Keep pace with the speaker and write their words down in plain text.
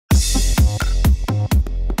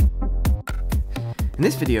In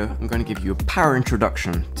this video, I'm going to give you a power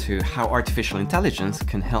introduction to how artificial intelligence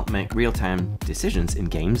can help make real-time decisions in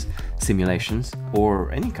games, simulations,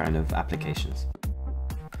 or any kind of applications.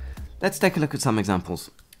 Let's take a look at some examples.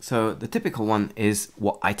 So the typical one is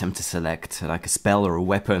what item to select, like a spell or a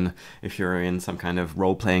weapon, if you're in some kind of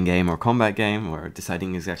role-playing game or combat game, or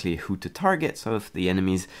deciding exactly who to target. So if the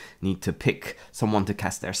enemies need to pick someone to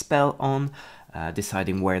cast their spell on,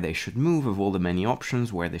 deciding where they should move of all the many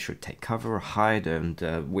options, where they should take cover or hide, and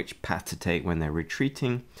which path to take when they're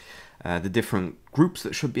retreating. The different groups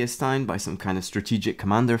that should be assigned by some kind of strategic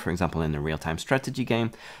commander, for example in a real-time strategy game,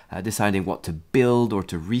 deciding what to build or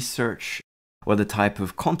to research, or the type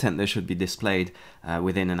of content that should be displayed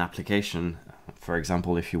within an application. For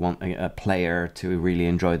example, if you want a player to really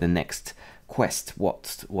enjoy the next quest,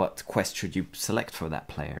 what quest should you select for that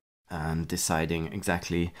player? And deciding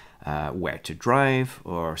exactly where to drive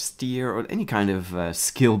or steer, or any kind of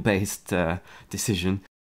skill-based decision.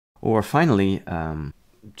 Or finally,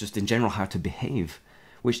 just in general, how to behave.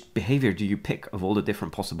 Which behavior do you pick of all the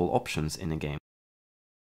different possible options in a game?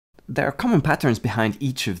 There are common patterns behind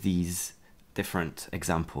each of these different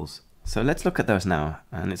examples. So let's look at those now,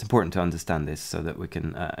 and it's important to understand this so that we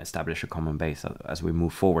can establish a common base as we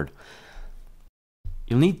move forward.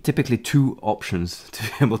 You'll need typically two options to be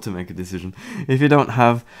able to make a decision. If you don't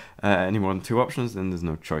have any more than two options, then there's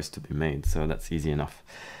no choice to be made, so that's easy enough.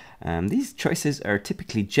 These choices are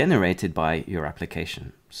typically generated by your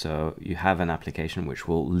application. So you have an application which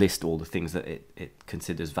will list all the things that it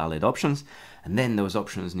considers valid options, and then those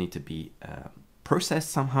options need to be processed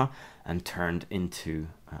somehow and turned into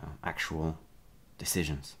actual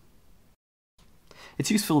decisions.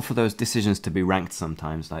 It's useful for those decisions to be ranked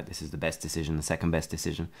sometimes, like this is the best decision, the second best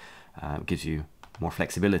decision. Gives you more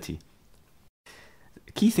flexibility.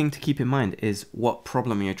 The key thing to keep in mind is what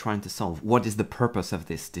problem you're trying to solve. What is the purpose of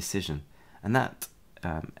this decision? And that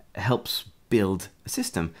helps build a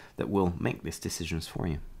system that will make these decisions for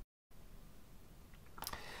you.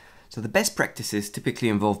 So the best practices typically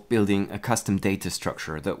involve building a custom data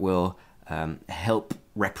structure that will help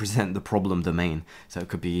represent the problem domain. So it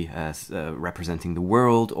could be representing the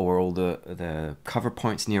world, or all the cover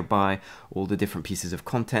points nearby, all the different pieces of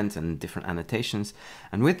content and different annotations.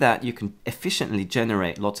 And with that, you can efficiently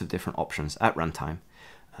generate lots of different options at runtime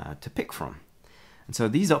to pick from. And so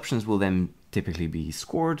these options will then typically be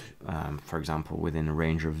scored, for example, within a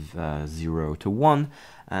range of 0 to 1.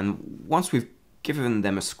 And once we've given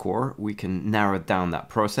them a score, we can narrow down that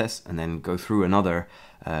process and then go through another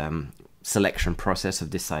selection process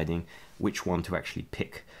of deciding which one to actually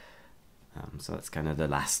pick. So that's kind of the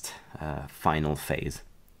last final phase.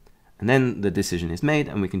 And then the decision is made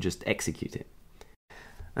and we can just execute it.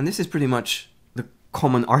 And this is pretty much the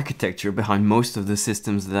common architecture behind most of the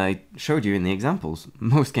systems that I showed you in the examples.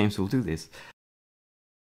 Most games will do this.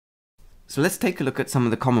 So let's take a look at some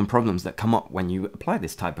of the common problems that come up when you apply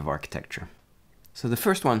this type of architecture. So the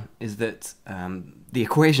first one is that the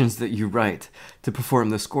equations that you write to perform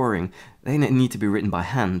the scoring, they need to be written by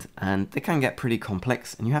hand, and they can get pretty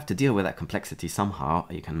complex, and you have to deal with that complexity somehow.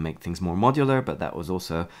 You can make things more modular, but that was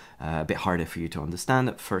also a bit harder for you to understand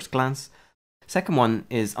at first glance. Second one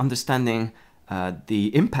is understanding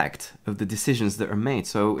the impact of the decisions that are made.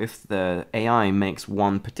 So if the AI makes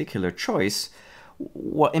one particular choice,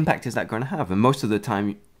 what impact is that going to have? And most of the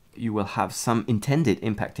time, you will have some intended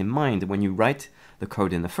impact in mind when you write the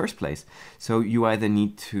code in the first place. So you either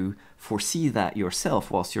need to foresee that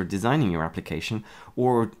yourself whilst you're designing your application,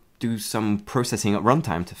 or do some processing at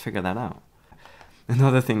runtime to figure that out.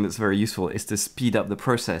 Another thing that's very useful is to speed up the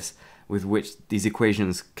process with which these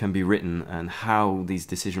equations can be written and how these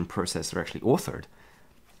decision processes are actually authored.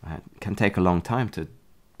 It can take a long time to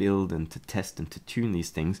build and to test and to tune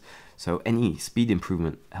these things, so any speed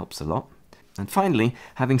improvement helps a lot. And finally,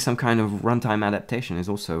 having some kind of runtime adaptation is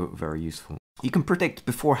also very useful. You can predict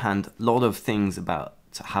beforehand a lot of things about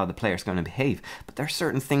how the player is going to behave, but there are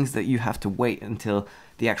certain things that you have to wait until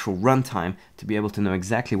the actual runtime to be able to know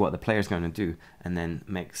exactly what the player is going to do, and then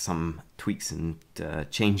make some tweaks and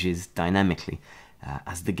changes dynamically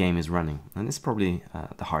as the game is running. And this is probably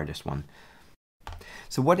the hardest one.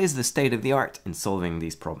 So what is the state of the art in solving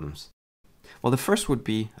these problems? Well, the first would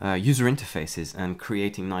be user interfaces and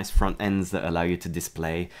creating nice front ends that allow you to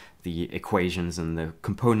display the equations and the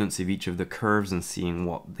components of each of the curves and seeing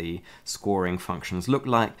what the scoring functions look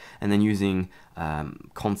like, and then using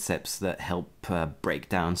concepts that help break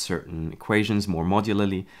down certain equations more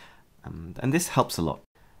modularly. And this helps a lot.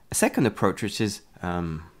 A second approach, which is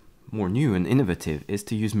more new and innovative, is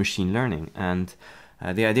to use machine learning. And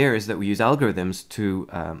The idea is that we use algorithms to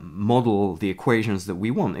model the equations that we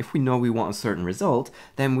want. If we know we want a certain result,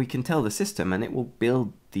 then we can tell the system and it will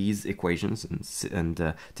build these equations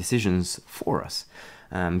and decisions for us.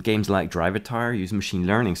 Games like Narrated use machine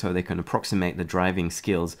learning so they can approximate the driving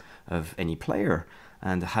skills of any player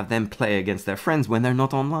and have them play against their friends when they're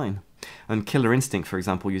not online. And Killer Instinct, for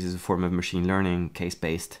example, uses a form of machine learning,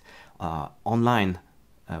 case-based, online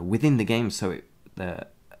within the game, so the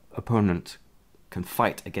opponent can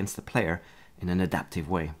fight against the player in an adaptive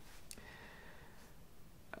way.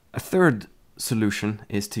 A third solution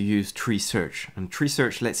is to use tree search, and tree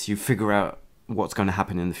search lets you figure out what's going to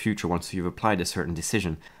happen in the future once you've applied a certain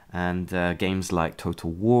decision. And games like Total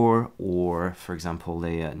War or, for example,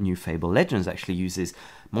 the new Fable Legends actually uses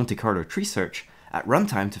Monte Carlo tree search at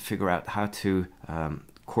runtime to figure out how to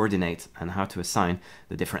coordinate and how to assign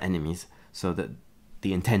the different enemies so that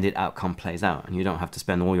the intended outcome plays out, and you don't have to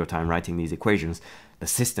spend all your time writing these equations. The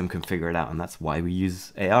system can figure it out, and that's why we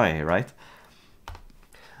use AI, right?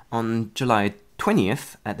 On July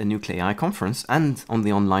 20th at the nucl.ai conference and on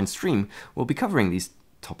the online stream, we'll be covering these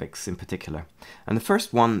topics in particular. And the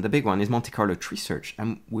first one, the big one, is Monte Carlo tree search,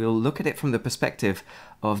 and we'll look at it from the perspective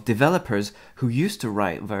of developers who used to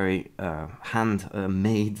write very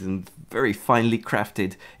hand-made and very finely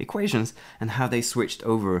crafted equations, and how they switched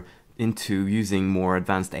over into using more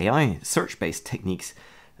advanced AI search-based techniques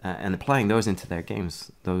and applying those into their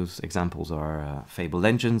games. Those examples are Fable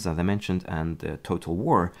Legends, as I mentioned, and Total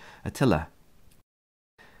War, Attila.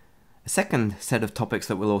 A second set of topics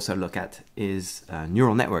that we'll also look at is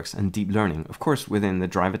neural networks and deep learning. Of course, within the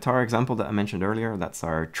Narrated example that I mentioned earlier, that's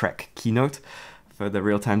our Trek keynote for the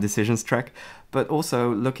real-time decisions track, but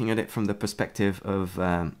also looking at it from the perspective of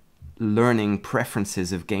learning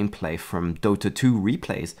preferences of gameplay from Dota 2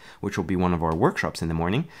 replays, which will be one of our workshops in the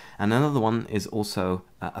morning. And another one is also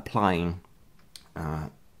applying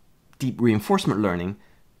deep reinforcement learning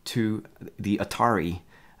to the Atari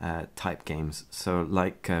type games, so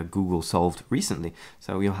like Google solved recently.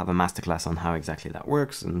 So you'll have a masterclass on how exactly that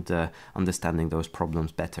works and understanding those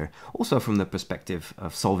problems better, also from the perspective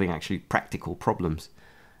of solving actually practical problems.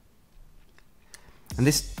 And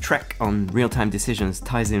this track on real-time decisions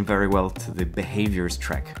ties in very well to the behaviors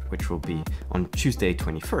track, which will be on Tuesday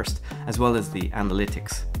 21st, as well as the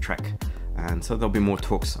analytics track. And so there'll be more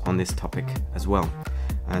talks on this topic as well.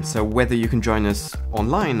 And so whether you can join us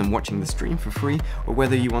online and watching the stream for free, or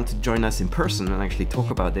whether you want to join us in person and actually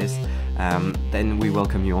talk about this, then we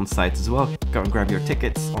welcome you on site as well. Go and grab your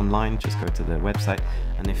tickets online, just go to the website.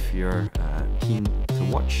 And if you're keen to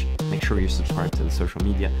watch, make sure you subscribe to the social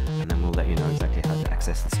media, and then we'll let you know exactly how to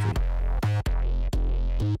access the stream.